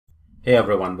Hey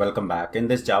everyone, welcome back. In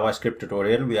this JavaScript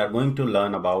tutorial, we are going to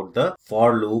learn about the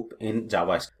for loop in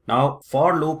JavaScript. Now,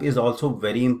 for loop is also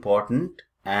very important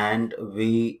and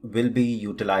we will be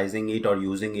utilizing it or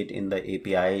using it in the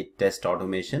API test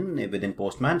automation within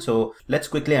Postman. So let's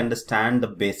quickly understand the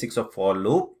basics of for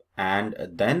loop and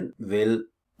then we'll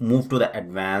move to the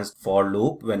advanced for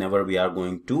loop whenever we are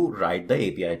going to write the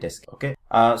API test. Okay.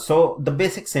 So the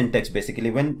basic syntax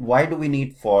basically, why do we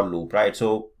need for loop, right?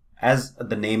 So as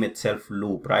the name itself,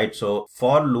 loop, right? So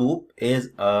for loop is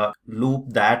a loop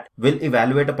that will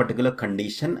evaluate a particular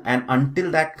condition, and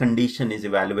until that condition is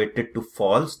evaluated to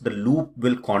false, the loop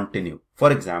will continue.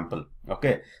 For example,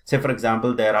 okay, say for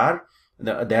example there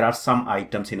are some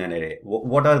items in an array.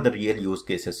 What are the real use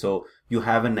cases? So you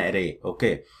have an array,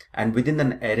 okay, and within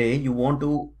an array you want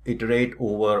to iterate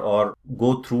over or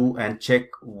go through and check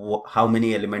how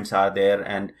many elements are there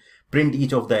and print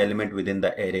each of the element within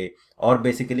the array, or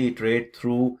basically iterate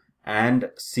through and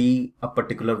see a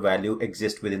particular value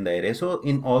exist within the array. So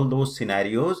in all those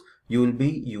scenarios, you will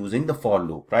be using the for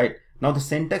loop, right? Now the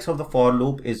syntax of the for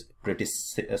loop is pretty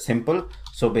simple.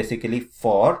 So basically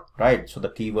for, right? So the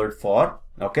keyword for,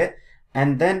 okay.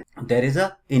 And then there is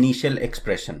a initial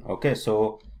expression. Okay.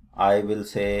 So I will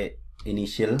say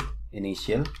initial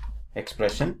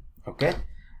expression. Okay.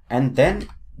 And then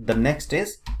the next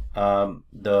is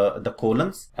the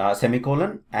colons,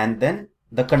 semicolon, and then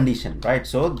the condition, right?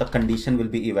 So the condition will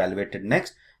be evaluated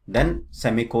next, then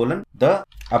semicolon, the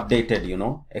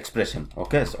updated, expression,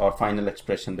 okay, so, or final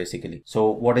expression basically. So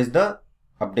what is the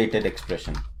updated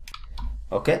expression?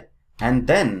 Okay, and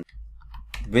then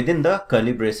within the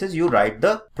curly braces you write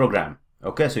the program.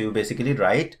 Okay, so you basically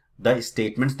write the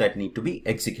statements that need to be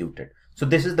executed. So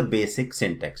this is the basic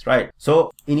syntax, right?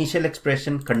 So initial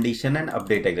expression, condition, and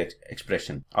updated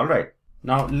expression. All right.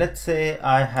 Now let's say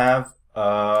I have,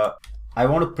 I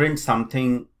want to print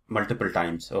something multiple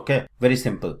times. Okay. Very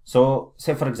simple. So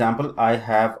say for example, I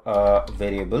have a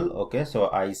variable. Okay. So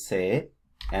I say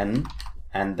n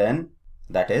and then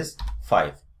that is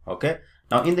 5. Okay.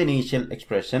 Now in the initial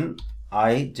expression,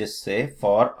 I just say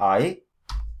for I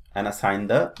and assign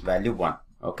the value 1.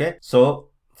 Okay. So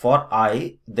for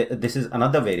I, this is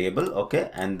another variable,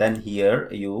 okay, and then here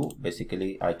you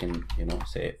basically, I can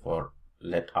say for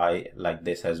let I like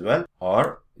this as well,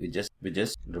 or we just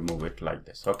remove it like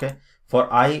this. Okay,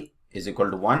 for I is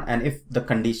equal to 1, and if the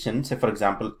condition, say for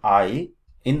example I,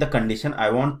 in the condition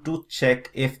I want to check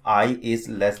if I is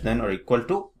less than or equal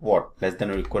to what? Less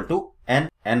than or equal to n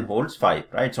holds 5,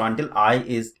 right? So until I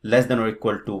is less than or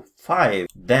equal to 5,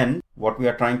 then what we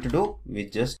are trying to do, we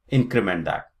just increment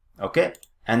that. Okay.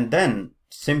 And then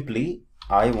simply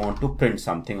I want to print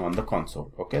something on the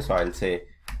console. Okay, so I'll say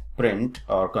print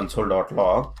or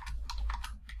console.log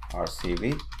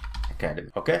RCV Academy.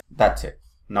 Okay, that's it.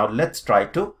 Now let's try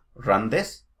to run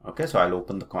this. Okay, so I'll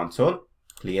open the console,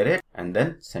 clear it, and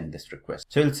then send this request.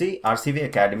 So you'll see RCV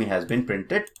Academy has been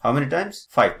printed how many times?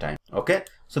 5 times. Okay,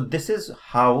 so this is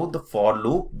how the for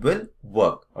loop will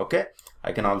work. Okay,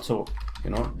 I can also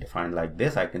define like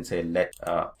this. I can say let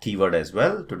keyword as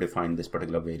well to define this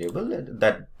particular variable.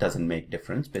 That doesn't make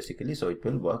difference basically, so it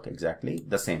will work exactly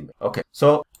the same way. Okay,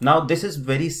 so now this is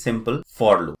very simple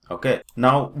for loop. Okay,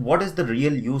 now what is the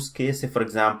real use case if for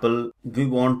example we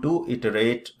want to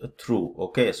iterate through?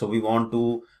 Okay, so we want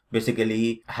to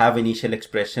basically have initial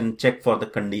expression, check for the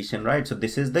condition, right? So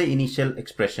this is the initial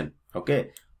expression. Okay,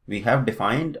 we have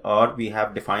defined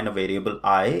a variable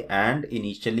I and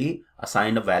initially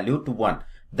assigned a value to 1.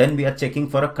 Then we are checking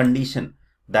for a condition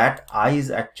that I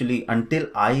is actually until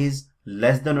I is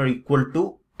less than or equal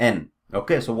to n.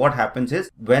 Okay, so what happens is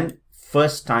when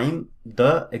first time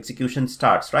the execution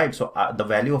starts, right? So the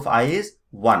value of I is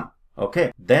 1.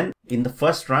 Okay, then in the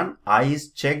first run I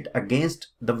is checked against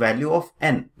the value of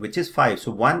n, which is 5.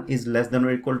 So 1 is less than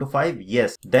or equal to 5.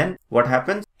 Yes. Then what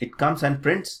happens? It comes and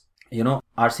prints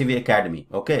RCV Academy.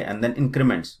 Okay, and then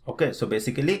increments. Okay, so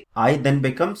basically I then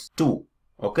becomes 2.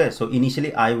 Okay, so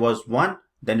initially I was 1,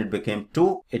 then it became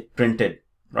 2, it printed,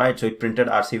 right? So it printed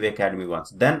RCV Academy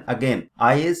once. Then again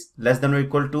I is less than or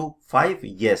equal to 5.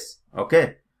 Yes.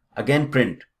 Okay, again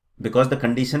print, because the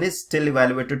condition is still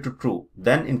evaluated to true,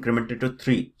 then incremented to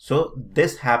 3. So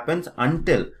this happens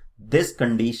until this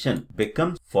condition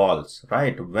becomes false,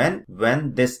 right?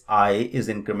 When this I is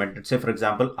incremented, say for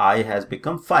example I has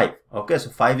become 5. Okay,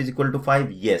 so 5 is equal to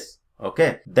 5. Yes.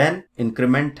 Okay, then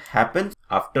increment happens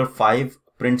after 5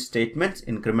 print statements,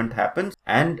 increment happens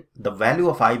and the value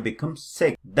of I becomes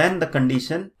 6. Then the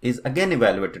condition is again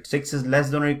evaluated. 6 is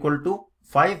less than or equal to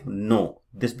 5. No,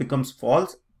 this becomes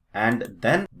false and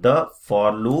then the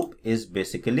for loop is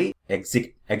basically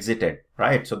exited,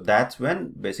 right? So that's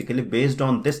when basically based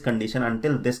on this condition,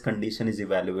 until this condition is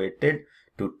evaluated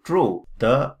to true,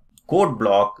 the code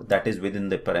block that is within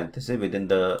the parenthesis, within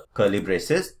the curly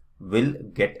braces, will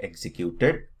get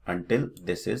executed until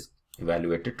this is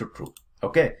evaluated to true.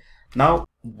 Okay, now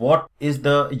what is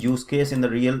the use case in the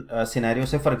real scenario?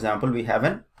 Say for example we have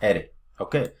an array.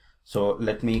 Okay, so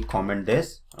let me comment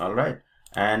this. All right,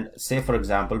 and say for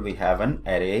example we have an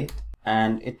array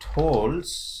and it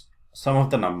holds some of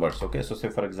the numbers. Okay, so say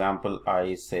for example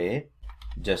I say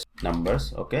just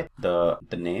numbers, okay, the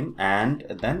name, and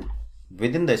then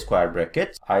within the square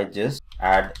brackets I just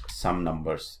add some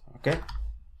numbers, okay,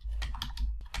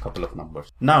 couple of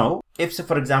numbers. Now if say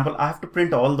for example I have to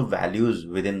print all the values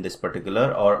within this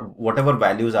particular, or whatever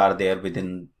values are there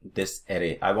within this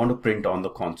array, I want to print on the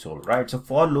console, right? So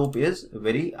for loop is a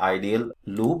very ideal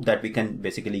loop that we can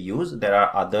basically use. There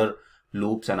are other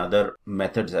loops and other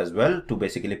methods as well to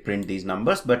basically print these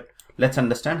numbers, but let's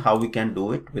understand how we can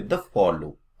do it with the for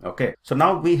loop. Okay, so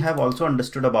now we have also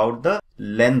understood about the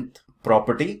length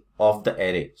property of the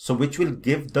array, so which will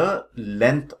give the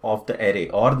length of the array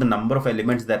or the number of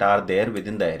elements that are there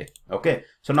within the array. Okay,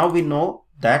 so now we know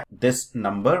that this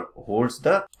number holds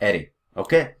the array.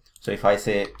 Okay, so if I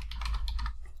say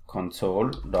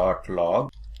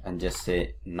console.log and just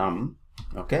say num,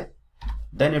 okay,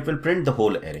 then it will print the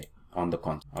whole array on the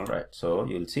console. All right, so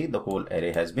you'll see the whole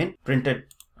array has been printed.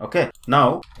 Okay,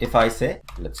 now if I say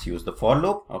let's use the for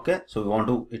loop. Okay, so we want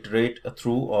to iterate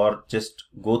through or just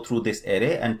go through this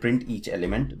array and print each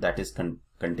element that is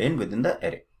contained within the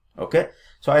array. Okay,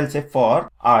 so I'll say for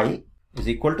I is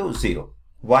equal to 0.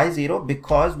 Why 0?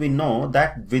 Because we know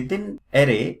that within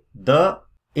array the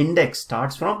index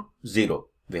starts from 0.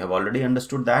 We have already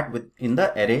understood that in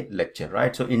the array lecture,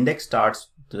 right? So index starts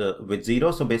with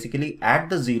 0. So basically at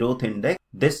the 0th index,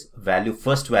 this value,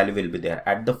 first value will be there.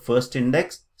 At the first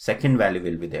index, second value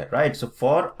will be there, right? So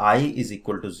for I is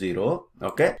equal to 0,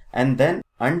 okay, and then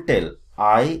until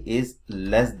I is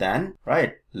less than,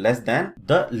 right, less than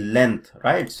the length,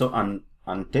 right? So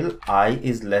until I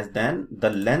is less than the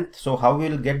length. So how we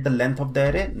will get the length of the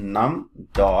array? Num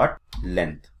dot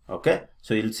length. Okay,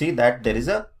 so you'll see that there is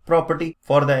a property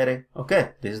for the array. Okay,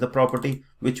 this is the property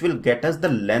which will get us the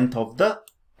length of the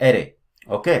array.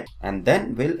 Okay, and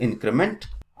then we'll increment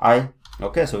I.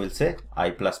 Okay, so we'll say I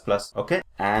plus plus. Okay,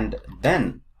 and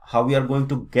then how we are going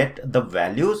to get the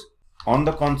values on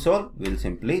the console? We'll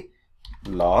simply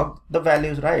log the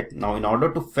values, right? Now in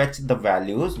order to fetch the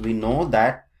values, we know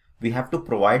that we have to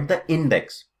provide the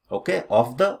index, okay,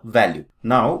 of the value.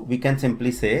 Now we can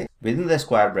simply say within the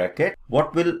square bracket,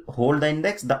 what will hold the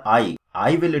index? The I.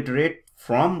 I will iterate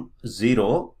from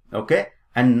 0, okay,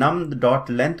 and num dot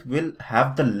length will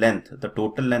have the length, the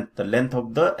total length. The length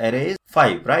of the array is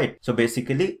 5, right? So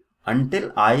basically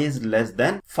until I is less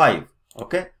than 5.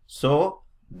 Okay, so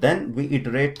then we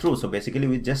iterate through. So basically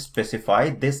we just specify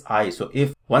this I. So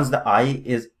if once the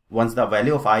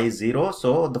value of I is 0,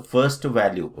 so the first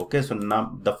value, okay, so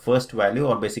now the first value,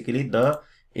 or basically the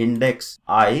index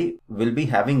I will be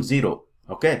having 0.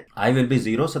 Okay, I will be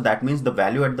 0, so that means the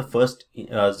value at the first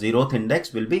 0th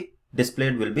index will be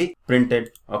displayed, will be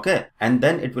printed. Okay, and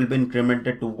then it will be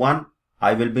incremented to 1.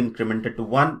 I will be incremented to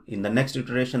 1. In the next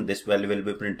iteration, this value will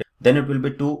be printed. Then it will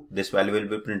be 2. This value will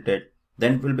be printed.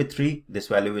 Then it will be 3. This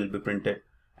value will be printed.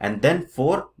 And then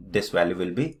 4. This value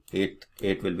will be 8.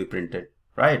 8 will be printed.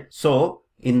 Right. So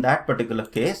in that particular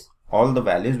case, all the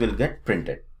values will get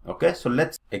printed. Okay. So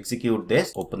let's execute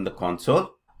this. Open the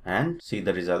console and see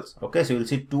the results. Okay. So you'll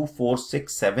see 2, 4,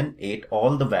 6, 7, 8.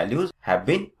 All the values have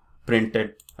been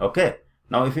printed. Okay,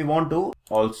 now if we want to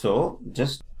also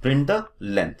just print the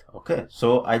length, okay,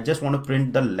 so I just want to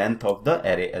print the length of the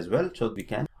array as well, so we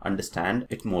can understand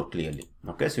it more clearly.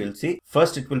 Okay, so you'll see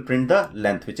first it will print the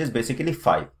length, which is basically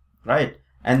 5, right?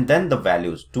 And then the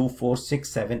values 2, 4, 6,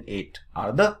 7, 8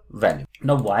 are the value.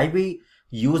 Now why we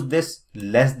use this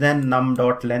less than num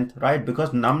dot length, right?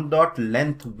 Because num dot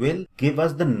length will give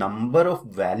us the number of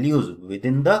values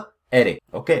within the array.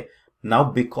 Okay, now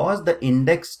because the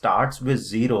index starts with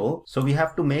 0, so we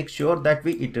have to make sure that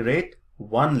we iterate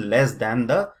one less than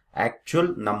the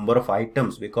actual number of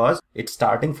items, because it's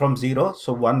starting from 0.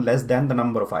 So one less than the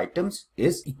number of items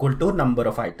is equal to number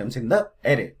of items in the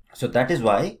array. So that is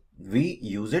why we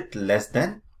use it less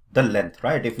than the length,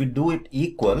 right? If we do it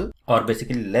equal, or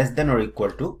basically less than or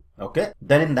equal to, okay,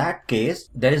 then in that case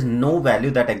there is no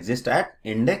value that exists at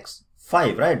index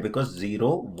 5, right? Because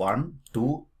 0, 1,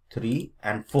 2, 3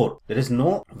 and 4, there is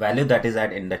no value that is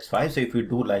at index 5. So if we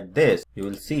do like this, you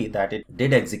will see that it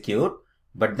did execute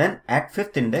but then at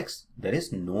 5th index there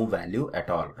is no value at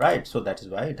all, right? So that is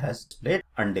why it has displayed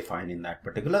undefined in that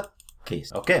particular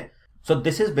case. Okay, so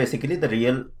this is basically the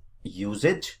real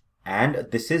usage, and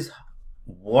this is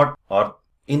what, or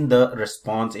in the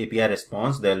response, API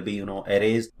response, there will be,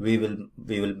 arrays.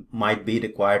 We might be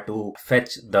required to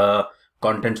fetch the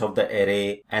contents of the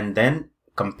array and then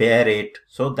compare it.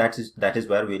 So that is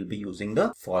where we'll be using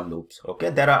the for loops. Okay,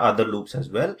 there are other loops as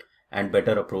well and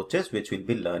better approaches which we'll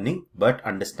be learning, but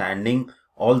understanding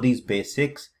all these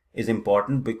basics is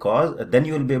important, because then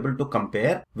you will be able to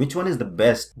compare which one is the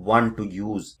best one to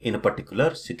use in a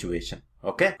particular situation.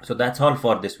 Okay, so that's all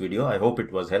for this video. I hope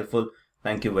it was helpful.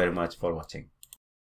 Thank you very much for watching.